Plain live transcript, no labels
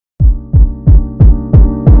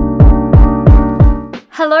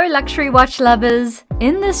Hello luxury watch lovers!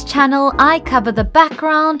 In this channel, I cover the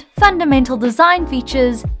background, fundamental design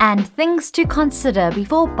features, and things to consider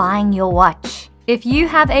before buying your watch. If you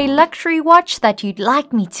have a luxury watch that you'd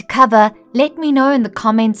like me to cover, let me know in the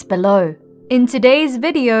comments below. In today's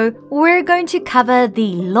video, we're going to cover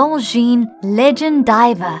the Longines Legend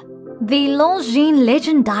Diver. The Longines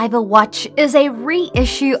Legend Diver watch is a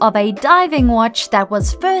reissue of a diving watch that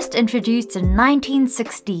was first introduced in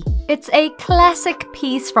 1960. It's a classic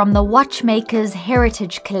piece from the watchmaker's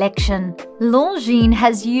heritage collection. Longines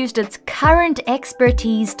has used its current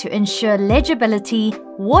expertise to ensure legibility,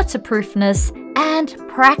 waterproofness, and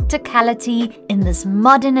practicality in this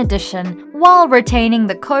modern edition, while retaining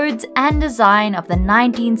the codes and design of the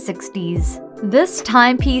 1960s. This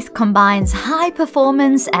timepiece combines high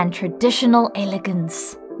performance and traditional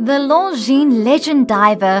elegance. The Longines Legend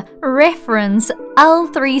Diver, reference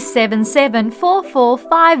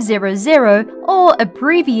L37744500 or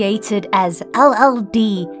abbreviated as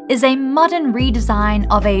LLD, is a modern redesign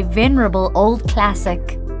of a venerable old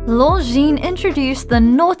classic. Longines introduced the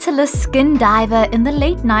Nautilus Skin Diver in the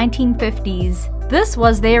late 1950s. This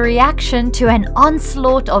was their reaction to an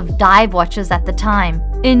onslaught of dive watches at the time.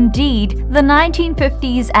 Indeed, the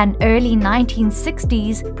 1950s and early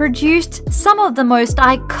 1960s produced some of the most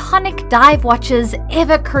iconic dive watches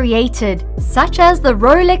ever created, such as the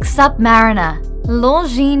Rolex Submariner.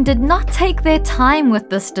 Longines did not take their time with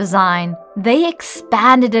this design. They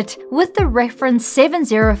expanded it with the reference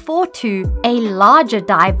 7042, a larger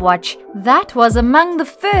dive watch that was among the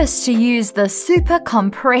first to use the super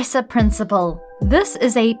compressor principle. This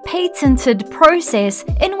is a patented process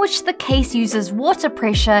in which the case uses water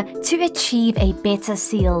pressure to achieve a better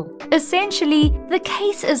seal. Essentially, the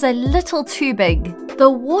case is a little too big. The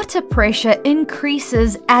water pressure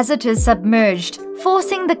increases as it is submerged,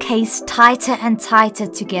 forcing the case tighter and tighter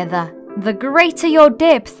together. The greater your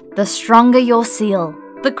depth, the stronger your seal.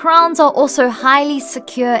 The crowns are also highly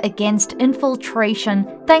secure against infiltration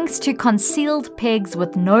thanks to concealed pegs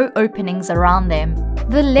with no openings around them.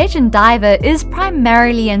 The Legend Diver is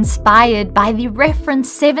primarily inspired by the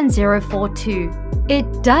reference 7042.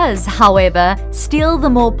 It does, however, steal the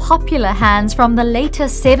more popular hands from the later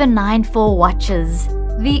 794 watches.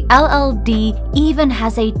 The LLD even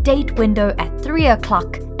has a date window at 3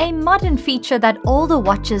 o'clock, a modern feature that older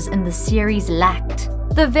watches in the series lacked.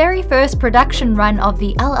 The very first production run of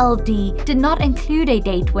the LLD did not include a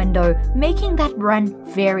date window, making that run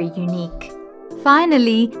very unique.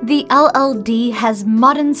 Finally, the LLD has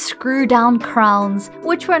modern screw-down crowns,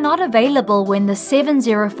 which were not available when the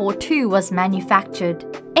 7042 was manufactured.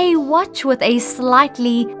 A watch with a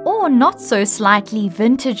slightly, or not so slightly,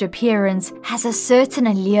 vintage appearance has a certain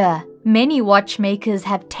allure. Many watchmakers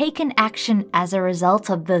have taken action as a result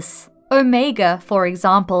of this. Omega, for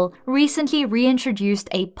example, recently reintroduced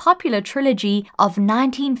a popular trilogy of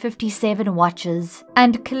 1957 watches,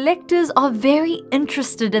 and collectors are very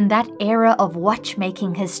interested in that era of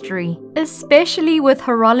watchmaking history, especially with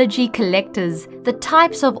horology collectors, the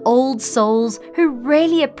types of old souls who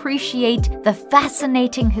really appreciate the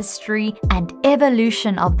fascinating history and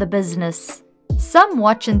evolution of the business. Some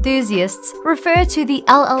watch enthusiasts refer to the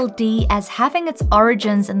LLD as having its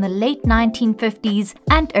origins in the late 1950s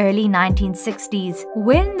and early 1960s,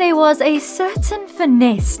 when there was a certain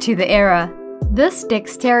finesse to the era. This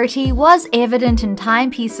dexterity was evident in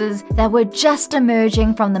timepieces that were just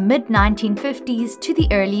emerging from the mid-1950s to the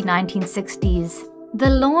early 1960s. The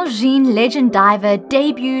Longines Legend Diver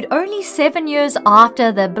debuted only 7 years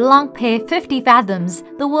after the Blancpain 50 Fathoms,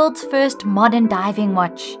 the world's first modern diving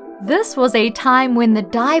watch. This was a time when the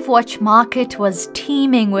dive watch market was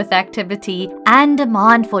teeming with activity and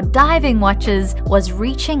demand for diving watches was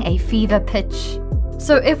reaching a fever pitch.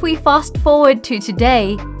 So if we fast forward to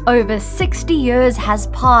today, over 60 years has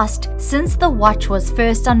passed since the watch was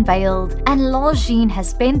first unveiled, and Longines has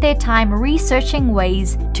spent their time researching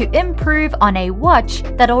ways to improve on a watch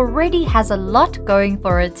that already has a lot going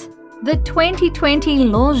for it. The 2020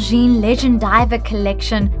 Longines Legend Diver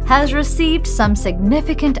collection has received some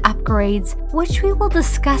significant upgrades, which we will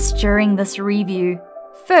discuss during this review.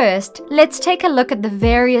 First, let's take a look at the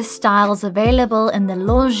various styles available in the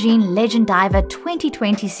Longines Legend Diver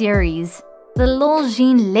 2020 series. The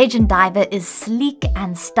Longines Legend Diver is sleek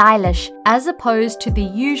and stylish, as opposed to the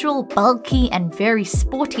usual bulky and very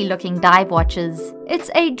sporty looking dive watches.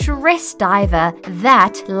 It's a dress diver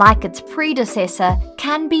that, like its predecessor,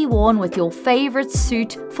 can be worn with your favorite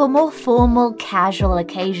suit for more formal, casual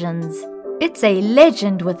occasions. It's a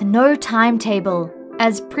legend with no timetable.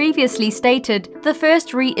 As previously stated, the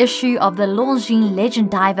first reissue of the Longines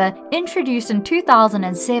Legend Diver, introduced in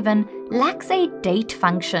 2007, lacks a date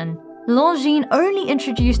function. Longines only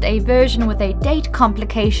introduced a version with a date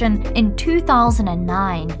complication in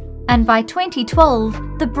 2009. And by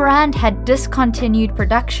 2012, the brand had discontinued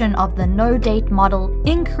production of the no-date model,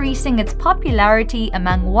 increasing its popularity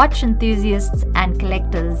among watch enthusiasts and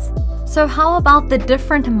collectors. So how about the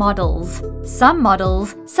different models? Some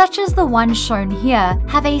models, such as the one shown here,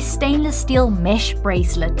 have a stainless steel mesh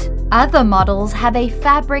bracelet. Other models have a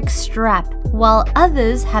fabric strap, while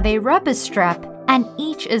others have a rubber strap, and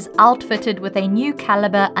each is outfitted with a new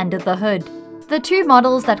caliber under the hood. The two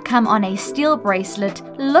models that come on a steel bracelet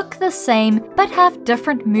look the same but have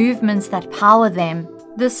different movements that power them.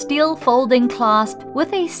 The steel folding clasp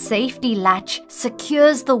with a safety latch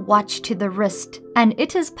secures the watch to the wrist, and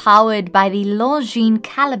it is powered by the Longines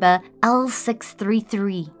caliber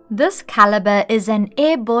L633. This caliber is an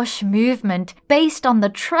airbush movement based on the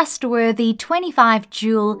trustworthy 25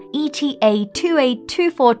 jewel ETA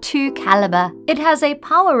 28242 caliber. It has a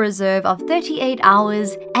power reserve of 38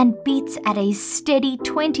 hours and beats at a steady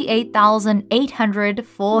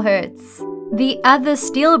 28,804 Hz. The other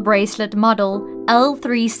steel bracelet model,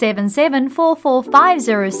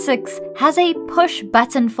 L377-44506, has a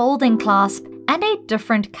push-button folding clasp and a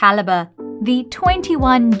different caliber. The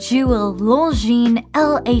 21 jewel Longines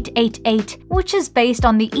L888, which is based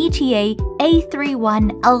on the ETA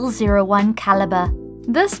A31L01 caliber.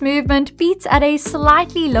 This movement beats at a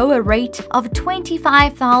slightly lower rate of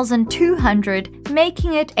 25,200,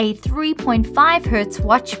 making it a 3.5 Hz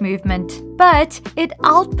watch movement. But it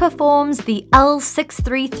outperforms the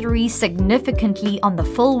L633 significantly on the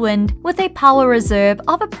full wind with a power reserve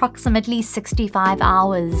of approximately 65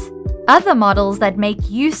 hours. Other models that make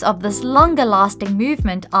use of this longer-lasting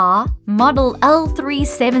movement are model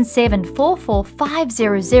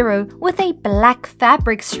L377-44500 with a black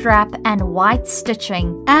fabric strap and white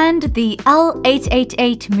stitching, and the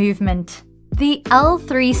L888 movement. The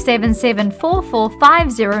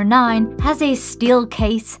L377-44509 has a steel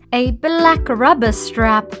case, a black rubber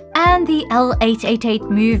strap, and the L888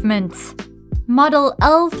 movements. Model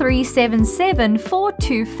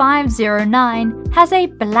L377-42509 has a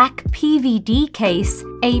black PVD case,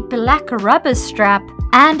 a black rubber strap,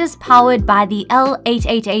 and is powered by the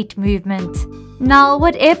L888 movement. Now,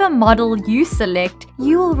 whatever model you select,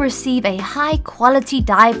 you will receive a high-quality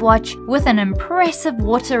dive watch with an impressive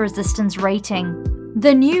water resistance rating.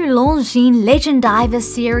 The new Longines Legend Diver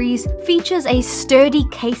series features a sturdy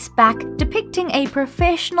case back depicting a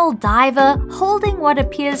professional diver holding what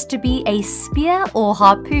appears to be a spear or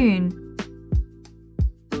harpoon.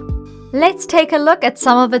 Let's take a look at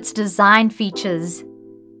some of its design features.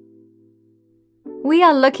 We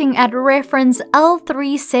are looking at reference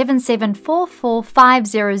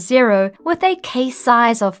L377-44500 with a case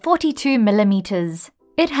size of 42 mm.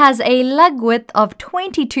 It has a lug width of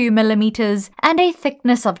 22 mm and a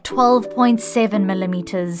thickness of 12.7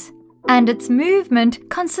 mm. And its movement,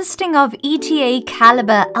 consisting of ETA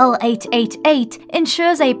caliber L888,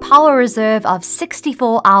 ensures a power reserve of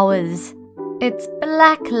 64 hours. Its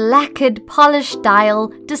black lacquered polished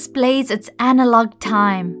dial displays its analog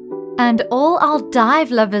time. And all our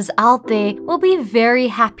dive lovers out there will be very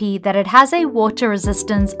happy that it has a water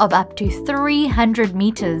resistance of up to 300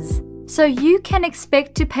 meters. So you can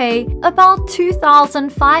expect to pay about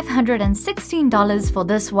 $2,516 for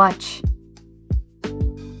this watch.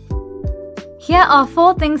 Here are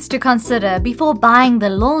 4 things to consider before buying the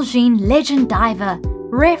Longines Legend Diver,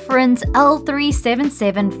 reference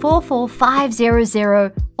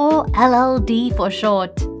L377-44500 or LLD for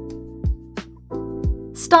short.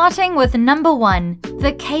 Starting with number 1,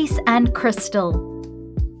 the case and crystal.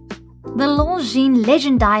 The Longines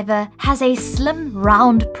Legend Diver has a slim,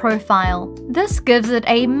 round profile. This gives it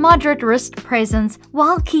a moderate wrist presence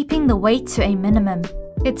while keeping the weight to a minimum.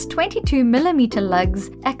 Its 22 mm lugs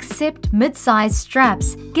accept mid-size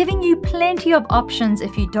straps, giving you plenty of options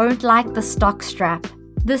if you don't like the stock strap.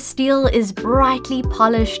 The steel is brightly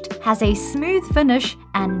polished, has a smooth finish,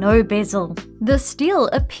 and no bezel. The steel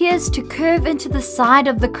appears to curve into the side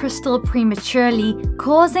of the crystal prematurely,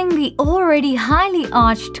 causing the already highly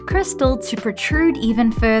arched crystal to protrude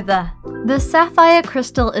even further. The sapphire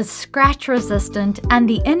crystal is scratch resistant and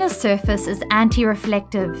the inner surface is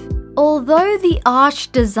anti-reflective. Although the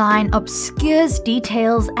arched design obscures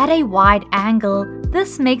details at a wide angle,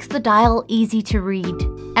 this makes the dial easy to read.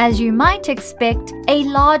 As you might expect, a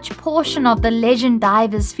large portion of the Legend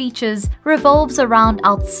Diver's features revolves around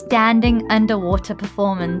outstanding underwater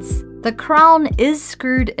performance. The crown is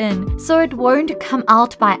screwed in, so it won't come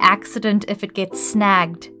out by accident if it gets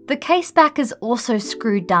snagged. The caseback is also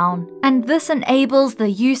screwed down, and this enables the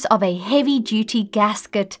use of a heavy-duty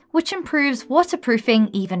gasket, which improves waterproofing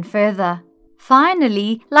even further.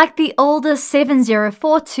 Finally, like the older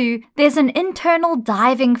 7042, there's an internal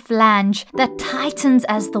diving flange that tightens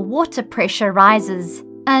as the water pressure rises.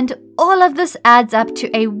 And all of this adds up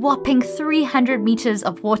to a whopping 300 meters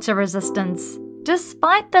of water resistance.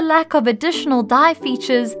 Despite the lack of additional dive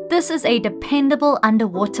features, this is a dependable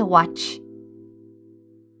underwater watch.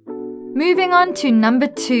 Moving on to number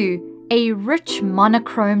 2, a rich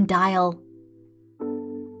monochrome dial.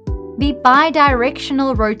 The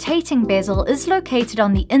bidirectional rotating bezel is located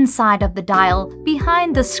on the inside of the dial,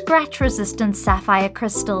 behind the scratch-resistant sapphire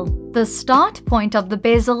crystal. The start point of the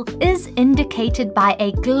bezel is indicated by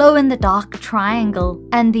a glow-in-the-dark triangle,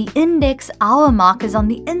 and the index hour markers on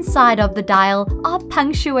the inside of the dial are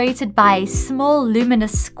punctuated by a small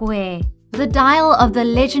luminous square. The dial of the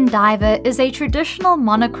Legend Diver is a traditional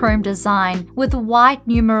monochrome design with white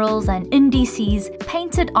numerals and indices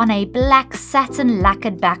painted on a black satin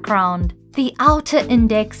lacquered background. The outer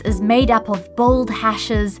index is made up of bold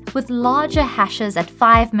hashes with larger hashes at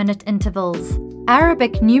 5-minute intervals.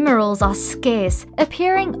 Arabic numerals are scarce,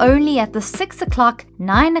 appearing only at the 6 o'clock,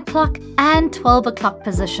 9 o'clock, and 12 o'clock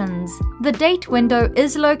positions. The date window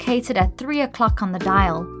is located at 3 o'clock on the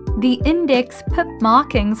dial. The index pip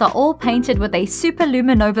markings are all painted with a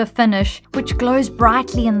superluminova finish, which glows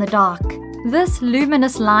brightly in the dark. This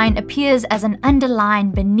luminous line appears as an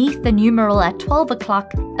underline beneath the numeral at 12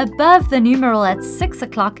 o'clock, above the numeral at 6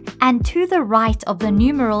 o'clock, and to the right of the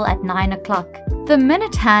numeral at 9 o'clock. The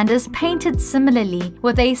minute hand is painted similarly,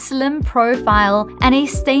 with a slim profile and a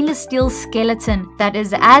stainless steel skeleton that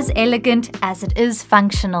is as elegant as it is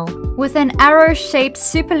functional. With an arrow-shaped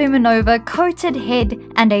superluminova coated head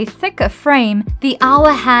and a thicker frame, the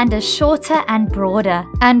hour hand is shorter and broader,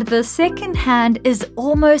 and the second hand is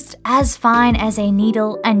almost as fine as a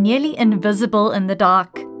needle and nearly invisible in the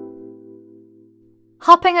dark.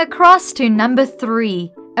 Hopping across to number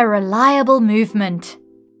 3, a reliable movement.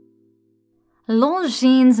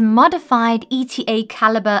 Longines modified ETA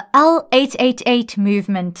caliber L888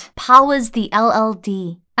 movement powers the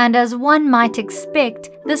LLD. And as one might expect,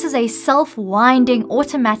 this is a self-winding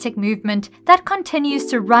automatic movement that continues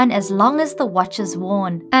to run as long as the watch is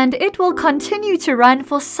worn. And it will continue to run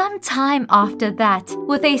for some time after that.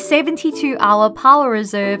 With a 72-hour power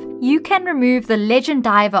reserve, you can remove the Legend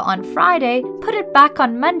Diver on Friday, put it back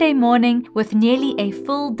on Monday morning with nearly a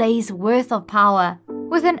full day's worth of power.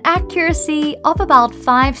 With an accuracy of about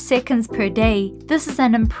 5 seconds per day, this is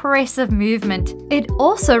an impressive movement. It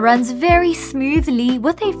also runs very smoothly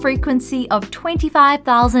with a frequency of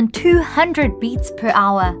 25,200 beats per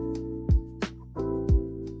hour.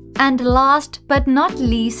 And last but not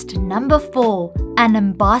least, number 4, an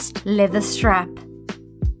embossed leather strap.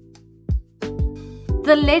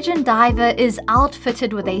 The Legend Diver is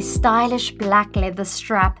outfitted with a stylish black leather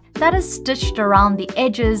strap that is stitched around the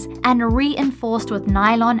edges and reinforced with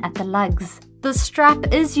nylon at the lugs. The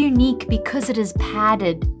strap is unique because it is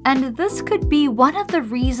padded, and this could be one of the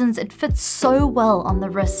reasons it fits so well on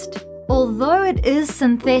the wrist. Although it is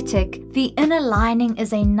synthetic, the inner lining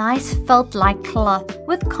is a nice felt-like cloth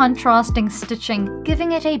with contrasting stitching,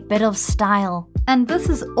 giving it a bit of style. And this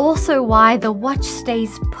is also why the watch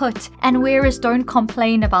stays put and wearers don't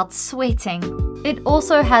complain about sweating. It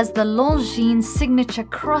also has the Longines signature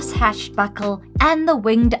cross-hatched buckle and the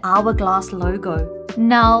winged hourglass logo.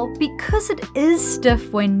 Now, because it is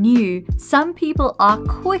stiff when new, some people are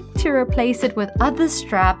quick to replace it with other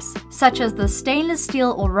straps, such as the stainless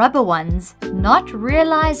steel or rubber ones, not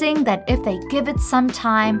realizing that if they give it some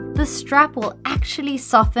time, the strap will actually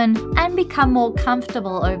soften and become more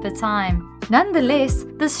comfortable over time. Nonetheless,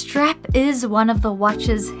 the strap is one of the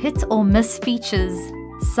watch's hit or miss features.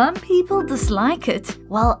 Some people dislike it,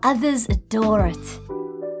 while others adore it.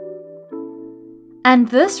 And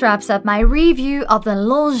this wraps up my review of the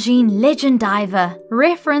Longines Legend Diver,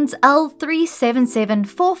 reference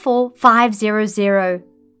L37744500.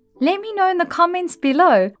 Let me know in the comments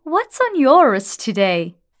below, what's on your wrist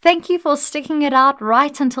today? Thank you for sticking it out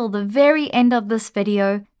right until the very end of this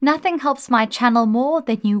video. Nothing helps my channel more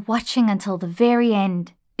than you watching until the very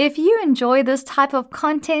end. If you enjoy this type of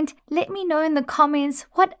content, let me know in the comments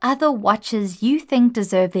what other watches you think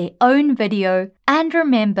deserve their own video. And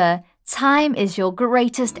remember, time is your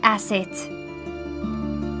greatest asset.